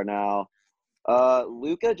where they are now.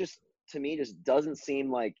 Luka to me, doesn't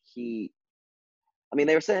seem like they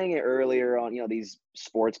were saying it earlier on, these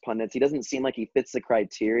sports pundits. He doesn't seem like he fits the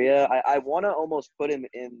criteria. I want to almost put him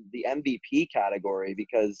in the MVP category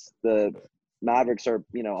because the Mavericks are,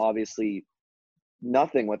 obviously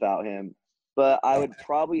nothing without him. But I would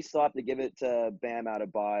probably still have to give it to Bam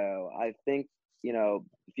Adebayo. I think, if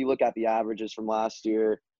you look at the averages from last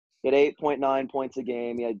year, he had 8.9 points a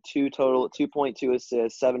game. He had 2.2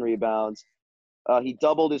 assists, 7 rebounds. He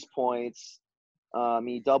doubled his points.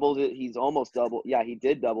 He doubled it. He's almost double. Yeah, he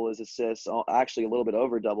did double his assists. Actually, a little bit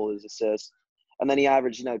over double his assists. And then he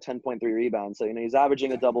averaged, 10.3 rebounds. So, he's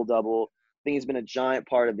averaging a double-double. I think he's been a giant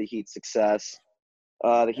part of the Heat's success.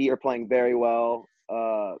 The Heat are playing very well.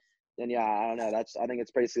 And yeah, I don't know. I think it's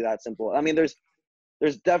basically that simple.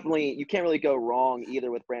 There's definitely, you can't really go wrong either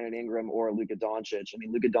with Brandon Ingram or Luka Doncic.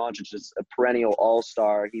 Luka Doncic is a perennial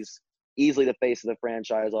all-star. He's easily the face of the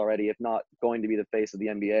franchise already, if not going to be the face of the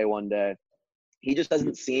NBA one day. He just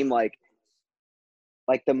doesn't seem like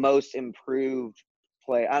the most improved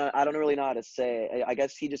play. I don't really know how to say it. I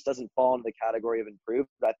guess he just doesn't fall into the category of improved.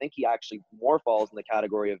 But I think he actually more falls in the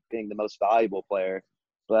category of being the most valuable player.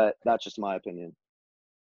 But that's just my opinion.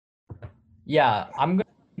 Yeah, I'm going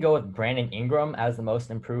to go with Brandon Ingram as the most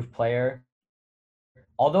improved player.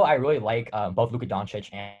 Although I really like both Luka Doncic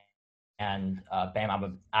and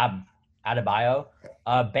Bam Adebayo.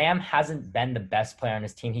 Bam hasn't been the best player on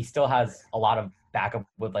his team. He still has a lot of backup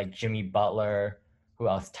with like Jimmy Butler, who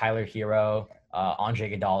else? Tyler Hero,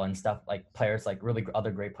 Andre Iguodala and stuff, like players like really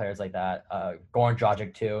other great players like that. Goran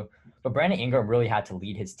Dragic too. But Brandon Ingram really had to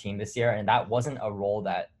lead his team this year, and that wasn't a role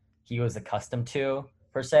that he was accustomed to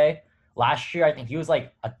per se. Last year, I think he was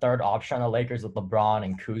like a third option on the Lakers with LeBron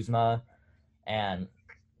and Kuzma and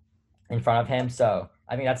in front of him. So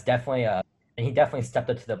I think that's definitely and he definitely stepped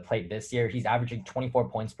up to the plate this year. He's averaging 24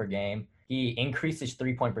 points per game. He increased his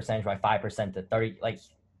 3-point percentage by 5% to 30, like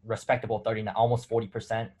respectable 30, almost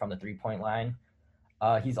 40% from the 3-point line.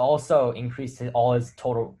 He's also increased all his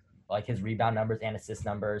total, like his rebound numbers and assist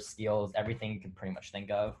numbers, steals, everything you can pretty much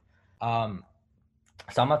think of.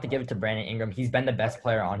 So I'm gonna have to give it to Brandon Ingram. He's been the best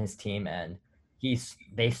player on his team, and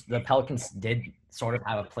the Pelicans did sort of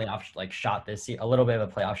have a playoff shot this year, a little bit of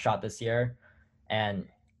a playoff shot this year, and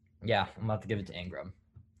yeah, I'm gonna have to give it to Ingram,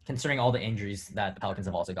 considering all the injuries that the Pelicans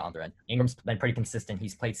have also gone through. And Ingram's been pretty consistent.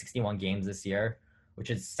 He's played 61 games this year, which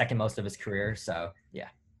is second most of his career. So yeah.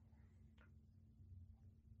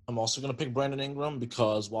 I'm also going to pick Brandon Ingram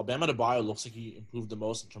because while Bam Adebayo looks like he improved the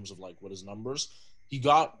most in terms of what his numbers, he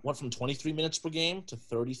went from 23 minutes per game to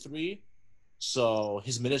 33. So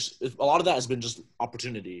his minutes, a lot of that has been just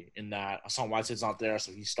opportunity in that Hassan Whiteside's not there,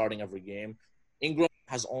 so he's starting every game. Ingram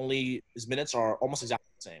his minutes are almost exactly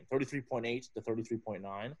the same, 33.8 to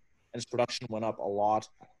 33.9, and his production went up a lot.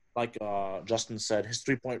 Like Justin said, his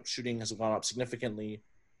three-point shooting has gone up significantly,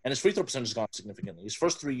 and his free throw percentage has gone up significantly. His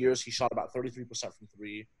first 3 years, he shot about 33% from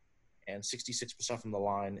three and 66% from the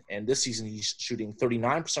line. And this season, he's shooting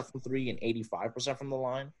 39% from three and 85% from the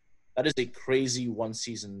line. That is a crazy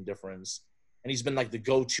one-season difference. and he's been like the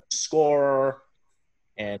go-to scorer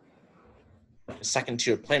and a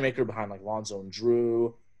second-tier playmaker behind like Lonzo and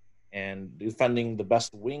Drew, and defending the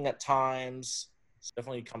best wing at times. He's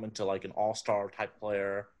definitely come into like an all-star type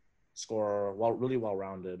player, scorer, really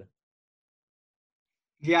well-rounded.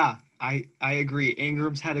 Yeah, I agree.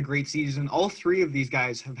 Ingram's had a great season. All three of these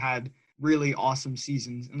guys have had really awesome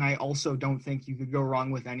seasons, and I also don't think you could go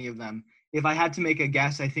wrong with any of them. If I had to make a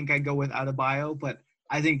guess, I think I'd go with Adebayo, but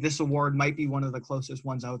I think this award might be one of the closest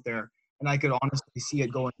ones out there, and I could honestly see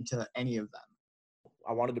it going to any of them.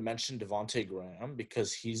 I wanted to mention Devontae Graham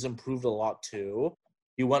because he's improved a lot too.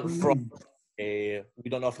 He went from we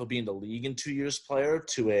don't know if he'll be in the league in 2 years player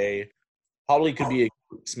to probably could be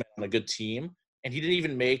on a good team. And he didn't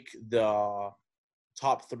even make the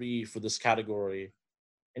top 3 for this category.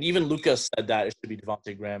 And even Lucas said that it should be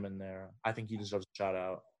Devontae Graham in there. I think he deserves a shout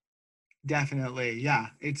out. Definitely, yeah.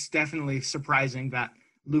 It's definitely surprising that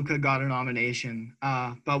Luka got a nomination.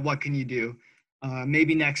 But what can you do?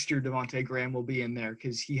 Maybe next year Devontae Graham will be in there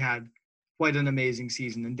because he had quite an amazing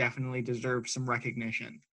season and definitely deserves some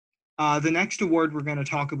recognition. The next award we're going to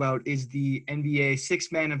talk about is the NBA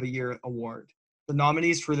Sixth Man of the Year award. The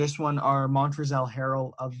nominees for this one are Montrezl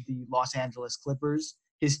Harrell of the Los Angeles Clippers,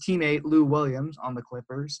 his teammate Lou Williams on the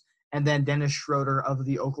Clippers, and then Dennis Schroeder of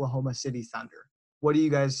the Oklahoma City Thunder. Who do you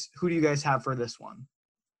guys have for this one?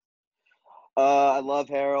 I love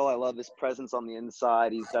Harrell. I love his presence on the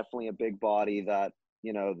inside. He's definitely a big body that,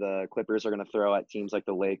 the Clippers are going to throw at teams like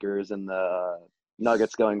the Lakers and the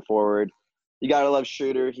Nuggets going forward. You got to love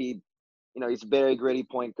Schroeder. He's a very gritty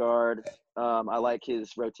point guard. I like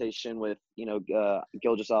his rotation with,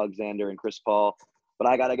 Gilgeous-Alexander and Chris Paul. But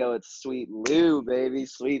I got to go with Sweet Lou, baby.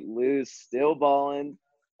 Sweet Lou's still balling.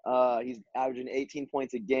 He's averaging 18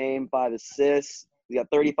 points a game, 5 assists. He got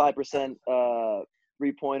 35%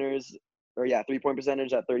 three-pointers. Three-point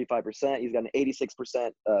percentage at 35%. He's got an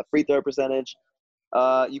 86% free throw percentage.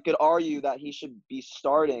 You could argue that he should be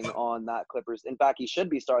starting on that Clippers. In fact, he should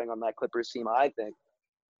be starting on that Clippers team, I think,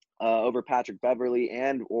 over Patrick Beverley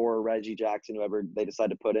and or Reggie Jackson, whoever they decide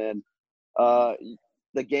to put in.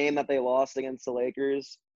 The game that they lost against the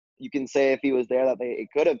Lakers, you can say if he was there that it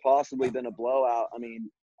could have possibly been a blowout. I mean,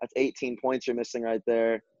 that's 18 points you're missing right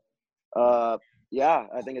there. I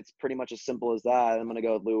think it's pretty much as simple as that. I'm going to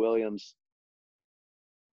go with Lou Williams.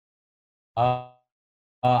 I'm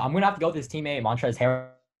going to have to go with his teammate, Montrezl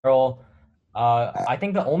Harrell. I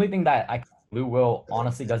think the only thing that Lou Will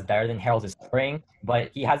honestly does better than Harrell is scoring,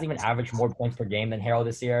 but he hasn't even averaged more points per game than Harrell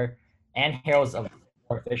this year. And Harrell's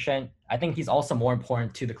more efficient. I think he's also more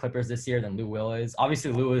important to the Clippers this year than Lou Will is.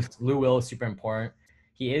 Obviously, Lou Will is super important.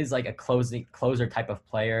 He is like a closer type of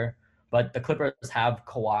player, but the Clippers have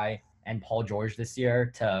Kawhi and Paul George this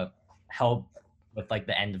year to help with like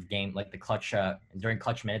the end of game, like the clutch during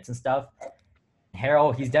clutch minutes and stuff.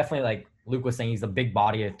 Harrell, he's definitely like Luke was saying, he's a big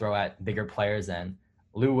body to throw at bigger players, and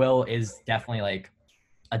Lou Will is definitely like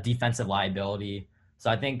a defensive liability. So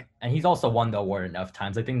I think, and he's also won the award enough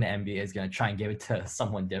times. I think the NBA is going to try and give it to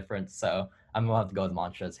someone different. So I'm going to have to go with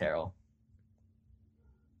Montrezl Harrell.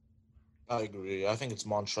 I agree. I think it's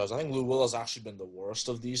Montrezl. I think Lou Will has actually been the worst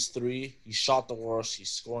of these three. He shot the worst. He's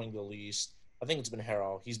scoring the least. I think it's been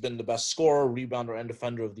Harrell. He's been the best scorer, rebounder, and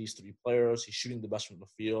defender of these three players. He's shooting the best from the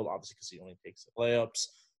field, obviously because he only takes the layups.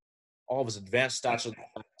 All of his advanced stats are the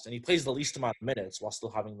best, and he plays the least amount of minutes while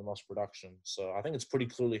still having the most production. So I think it's pretty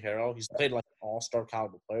clearly Harrell. He's played like an all-star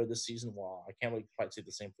caliber player this season. While I can't really quite say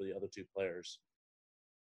the same for the other two players.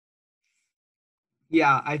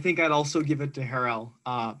 Yeah, I think I'd also give it to Harrell,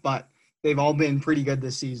 but they've all been pretty good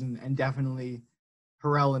this season, and definitely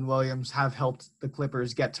Harrell and Williams have helped the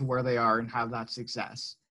Clippers get to where they are and have that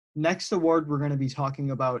success. Next award we're going to be talking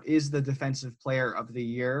about is the Defensive Player of the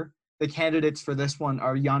Year. The candidates for this one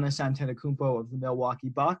are Giannis Antetokounmpo of the Milwaukee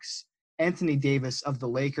Bucks, Anthony Davis of the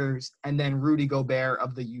Lakers, and then Rudy Gobert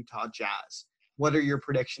of the Utah Jazz. What are your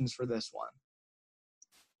predictions for this one?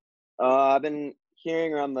 I've been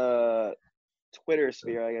hearing around the Twitter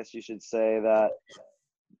sphere, I guess you should say, that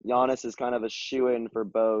Giannis is kind of a shoo-in for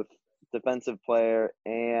both defensive player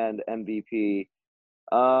and MVP.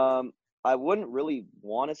 I wouldn't really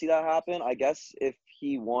want to see that happen. I guess if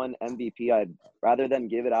he won MVP, I'd rather than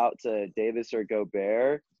give it out to Davis or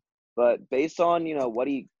Gobert. But based on, what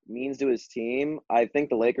he means to his team, I think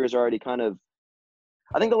the Lakers are already kind of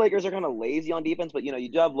lazy on defense, but you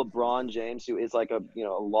do have LeBron James, who is like a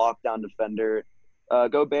lockdown defender. I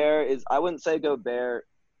wouldn't say Gobert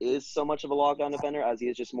is so much of a lockdown defender as he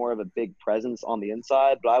is just more of a big presence on the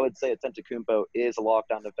inside, but I would say Antetokounmpo is a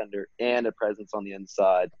lockdown defender and a presence on the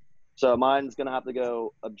inside. So mine's going to have to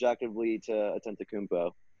go objectively to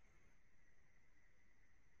Antetokounmpo.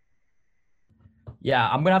 Yeah,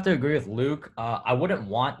 I'm gonna have to agree with Luke. I wouldn't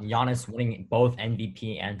want Giannis winning both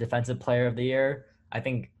MVP and Defensive Player of the Year. I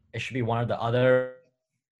think it should be one or the other.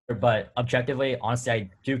 But objectively, honestly, I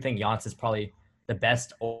do think Giannis is probably the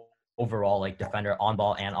best overall like defender on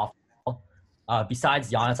ball and off ball.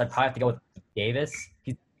 Besides Giannis, I'd probably have to go with Davis.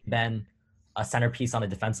 He's been a centerpiece on the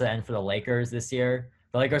defensive end for the Lakers this year.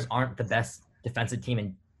 The Lakers aren't the best defensive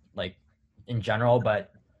team like in general,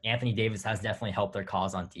 but Anthony Davis has definitely helped their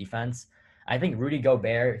cause on defense. I think Rudy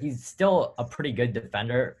Gobert, he's still a pretty good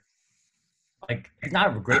defender. Like he's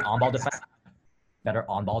not a great on-ball defender, better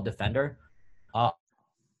on-ball defender. Uh,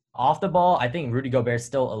 Off the ball, I think Rudy Gobert is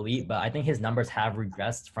still elite, but I think his numbers have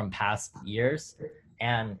regressed from past years,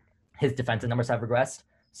 and his defensive numbers have regressed.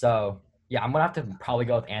 So yeah, I'm gonna have to probably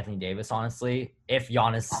go with Anthony Davis, honestly. If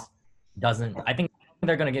Giannis doesn't, I think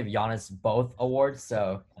they're gonna give Giannis both awards.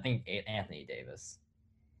 So I think Anthony Davis.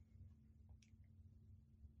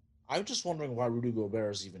 I'm just wondering why Rudy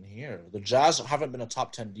Gobert is even here. The Jazz haven't been a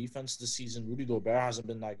top 10 defense this season. Rudy Gobert hasn't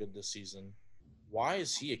been that good this season. Why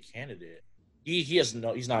is he a candidate? He's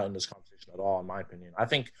not in this conversation at all, in my opinion. I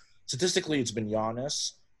think statistically it's been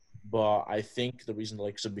Giannis, but I think the reason the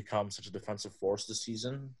Lakers have become such a defensive force this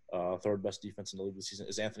season, third best defense in the league this season,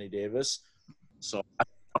 is Anthony Davis. So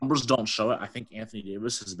numbers don't show it. I think Anthony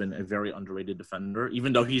Davis has been a very underrated defender,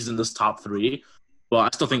 even though he's in this top three. But I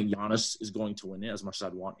still think Giannis is going to win it as much as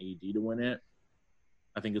I'd want AD to win it.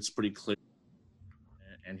 I think it's pretty clear.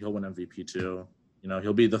 And he'll win MVP too. You know,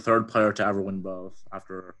 he'll be the third player to ever win both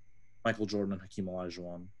after Michael Jordan and Hakeem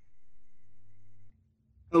Olajuwon.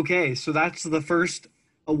 Okay, so that's the first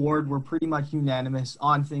award we're pretty much unanimous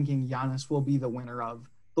on thinking Giannis will be the winner of.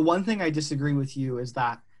 The one thing I disagree with you is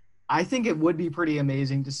that I think it would be pretty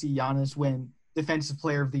amazing to see Giannis win Defensive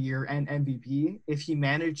Player of the Year and MVP. If he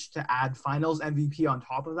managed to add Finals MVP on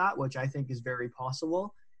top of that, which I think is very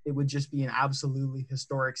possible, it would just be an absolutely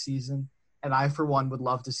historic season. And I, for one, would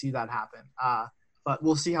love to see that happen. But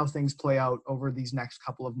we'll see how things play out over these next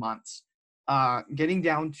couple of months. Getting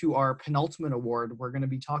down to our penultimate award, we're going to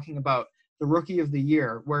be talking about the Rookie of the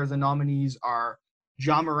Year, where the nominees are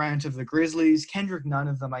Ja Morant of the Grizzlies, Kendrick Nunn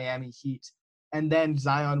of the Miami Heat, and then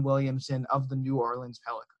Zion Williamson of the New Orleans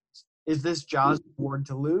Pelicans. Is this Ja's award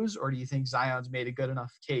to lose, or do you think Zion's made a good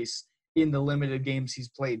enough case in the limited games he's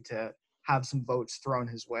played to have some votes thrown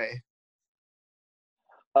his way?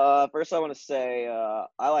 First, I want to say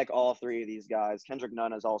I like all three of these guys. Kendrick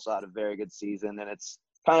Nunn has also had a very good season, and it's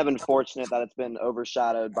kind of unfortunate that it's been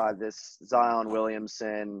overshadowed by this Zion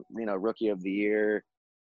Williamson, Rookie of the Year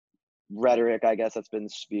rhetoric, I guess, that's been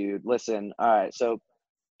spewed. Listen, all right, so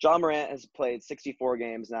Ja Morant has played 64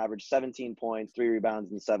 games and averaged 17 points, 3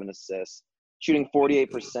 rebounds, and 7 assists, shooting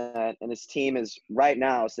 48%, and his team is right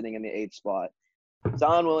now sitting in the 8th spot.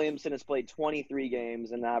 Zion Williamson has played 23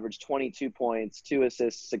 games and averaged 22 points, 2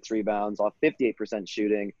 assists, 6 rebounds off 58%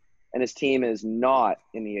 shooting, and his team is not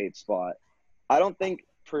in the 8th spot. I don't think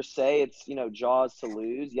per se it's, Ja's to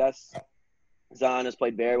lose. Yes, Zion has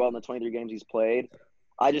played very well in the 23 games he's played.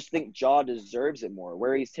 I just think Ja deserves it more,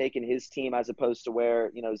 where he's taken his team as opposed to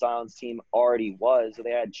where, Zion's team already was. So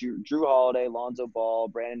they had Drew Holiday, Lonzo Ball,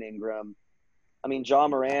 Brandon Ingram. I mean, Ja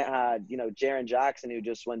Morant had, Jaren Jackson, who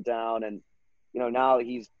just went down, and, now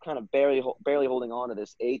he's kind of barely holding on to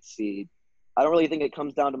this 8th seed. I don't really think it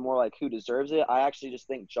comes down to more like who deserves it. I actually just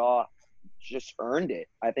think Ja just earned it.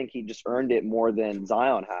 I think he just earned it more than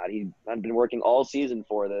Zion had. He had been working all season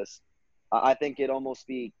for this. I think it'd almost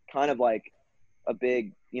be kind of like a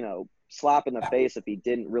big, slap in the face if he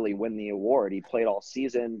didn't really win the award. He played all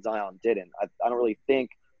season. Zion didn't. I don't really think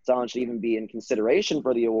Zion should even be in consideration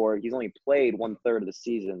for the award. He's only played 1/3 of the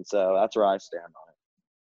season. So that's where I stand on it.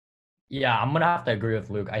 Yeah, I'm gonna have to agree with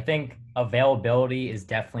Luke. I think availability is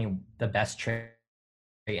definitely the best trait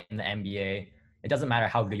in the NBA. It doesn't matter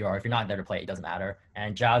how good you are. If you're not there to play, it doesn't matter.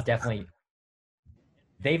 And Ja's definitely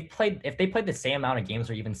if they played the same amount of games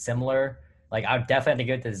or even similar, like I would definitely have to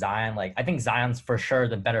give it to Zion. Like I think Zion's for sure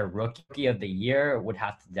the better rookie of the year. Would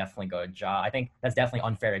have to definitely go to Ja. I think that's definitely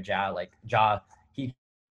unfair to Ja. Like Ja, he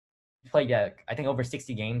played I think over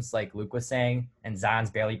 60 games, like Luke was saying, and Zion's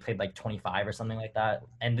barely played like 25 or something like that.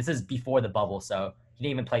 And this is before the bubble, so he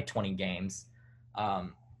didn't even play 20 games.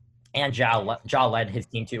 And Ja led his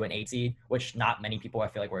team to an 8 seed, which not many people I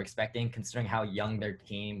feel like were expecting, considering how young their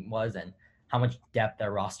team was and how much depth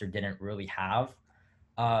their roster didn't really have.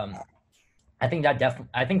 I think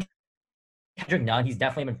Kendrick Nunn, he's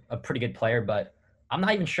definitely been a pretty good player, but I'm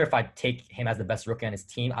not even sure if I'd take him as the best rookie on his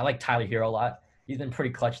team. I like Tyler Hero a lot. He's been pretty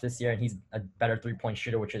clutch this year, and he's a better 3-point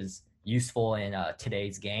shooter, which is useful in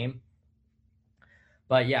today's game.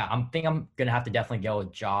 But yeah, I'm gonna have to definitely go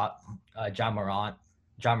with Ja Morant.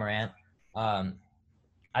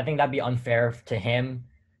 I think that'd be unfair to him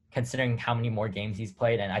considering how many more games he's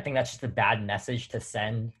played. And I think that's just a bad message to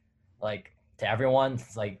send like to everyone.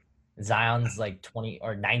 It's like Zion's like 20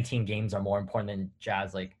 or 19 games are more important than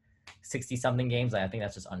Jazz like 60 something games. I think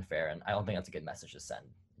that's just unfair. And I don't think that's a good message to send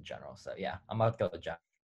in general. So yeah, I'm about to go with Ja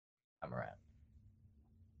Morant.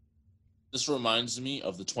 This reminds me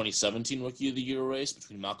of the 2017 Rookie of the Year race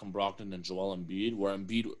between Malcolm Brogdon and Joel Embiid, where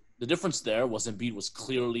the difference there was Embiid was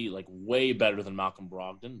clearly like way better than Malcolm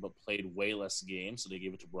Brogdon, but played way less games, so they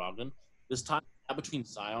gave it to Brogdon. This time, the gap between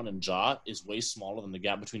Zion and Ja is way smaller than the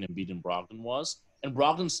gap between Embiid and Brogdon was, and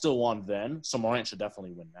Brogdon still won then, so Morant should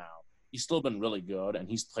definitely win now. He's still been really good, and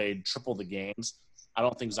he's played triple the games. I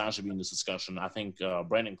don't think Zion should be in this discussion. I think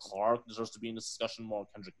Brandon Clark deserves to be in this discussion more.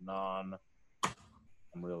 Kendrick Nunn,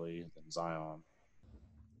 really, than Zion.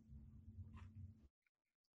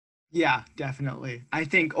 Yeah, definitely. I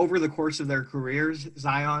think over the course of their careers,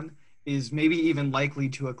 Zion is maybe even likely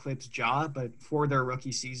to eclipse Ja, but for their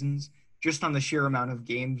rookie seasons, just on the sheer amount of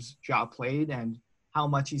games Ja played and how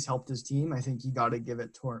much he's helped his team, I think you got to give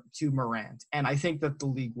it to Morant. And I think that the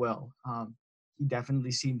league will. He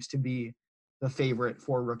definitely seems to be the favorite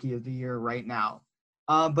for Rookie of the Year right now.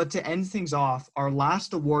 But to end things off, our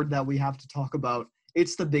last award that we have to talk about,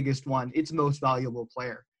 it's the biggest one. It's Most Valuable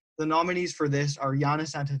Player. The nominees for this are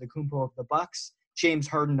Giannis Antetokounmpo of the Bucks, James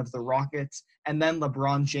Harden of the Rockets, and then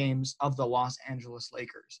LeBron James of the Los Angeles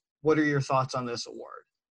Lakers. What are your thoughts on this award?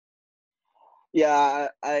 Yeah,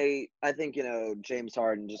 I think, James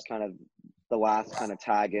Harden just kind of the last kind of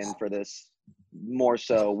tag in for this more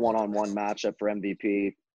so one-on-one matchup for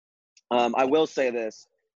MVP. I will say this.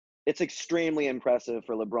 It's extremely impressive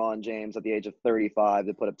for LeBron James at the age of 35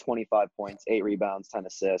 to put up 25 points, 8 rebounds, 10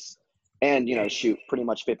 assists, and, shoot pretty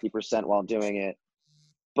much 50% while doing it.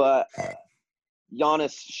 But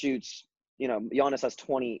Giannis has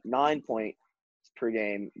 29 points per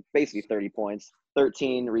game, basically 30 points,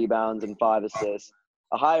 13 rebounds, and 5 assists,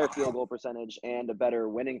 a higher field goal percentage, and a better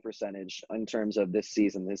winning percentage in terms of this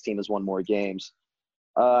season. His team has won more games.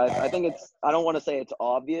 I think I don't want to say it's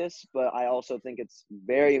obvious, but I also think it's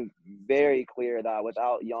very, very clear that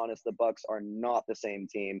without Giannis, the Bucks are not the same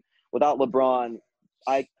team. Without LeBron,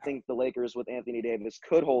 I think the Lakers with Anthony Davis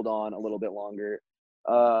could hold on a little bit longer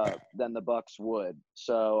than the Bucks would.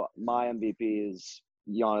 So my MVP is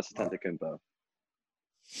Giannis Antetokounmpo.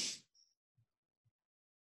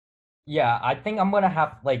 Yeah, I think I'm gonna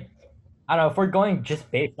have I don't know if we're going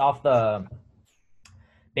just based off of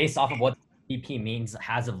what MVP means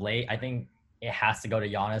as of late. I think it has to go to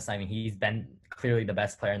Giannis. I mean, he's been clearly the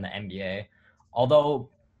best player in the NBA. Although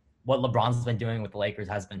what LeBron's been doing with the Lakers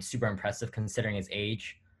has been super impressive considering his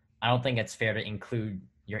age. I don't think it's fair to include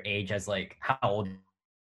your age as how old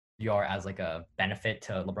you are as a benefit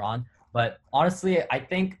to LeBron. But honestly, I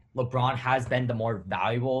think LeBron has been the more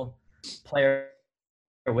valuable player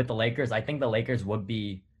with the Lakers. I think the Lakers would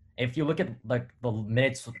be, if you look at the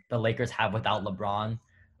minutes the Lakers have without LeBron,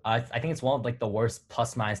 I think it's one of the worst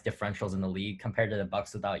plus minus differentials in the league compared to the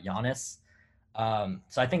Bucks without Giannis.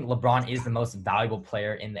 So I think LeBron is the most valuable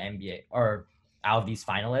player in the NBA or out of these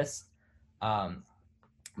finalists.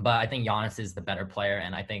 But I think Giannis is the better player,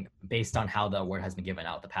 and I think based on how the award has been given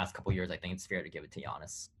out the past couple years, I think it's fair to give it to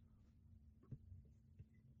Giannis.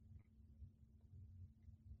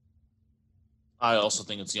 I also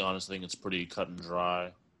think it's Giannis. I think it's pretty cut and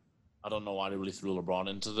dry. I don't know why they really threw LeBron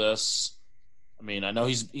into this. I mean, I know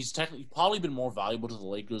he's technically probably been more valuable to the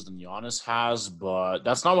Lakers than Giannis has, but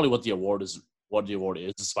that's not really what the award is. What the award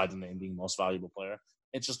is, despite the name being most valuable player,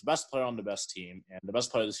 it's just the best player on the best team, and the best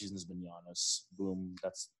player of the season has been Giannis. Boom,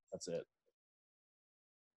 that's it.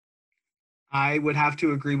 I would have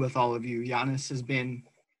to agree with all of you. Giannis has been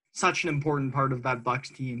such an important part of that Bucks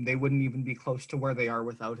team. They wouldn't even be close to where they are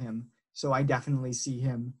without him. So I definitely see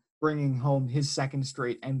him bringing home his second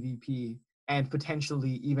straight MVP and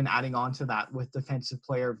potentially even adding on to that with Defensive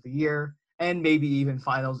Player of the Year and maybe even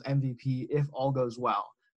Finals MVP if all goes well.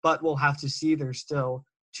 But we'll have to see. There's still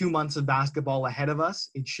 2 months of basketball ahead of us.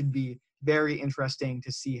 It should be very interesting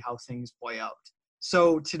to see how things play out.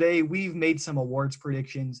 So today we've made some awards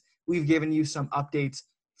predictions. We've given you some updates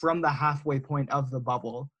from the halfway point of the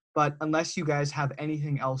bubble. But unless you guys have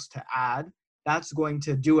anything else to add, that's going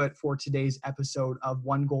to do it for today's episode of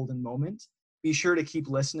One Golden Moment. Be sure to keep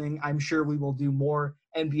listening. I'm sure we will do more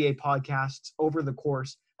NBA podcasts over the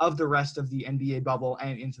course of the rest of the NBA bubble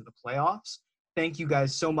and into the playoffs. Thank you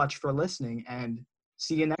guys so much for listening, and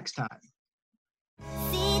see you next time.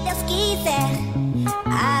 Se Deus quiser,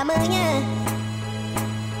 amanhã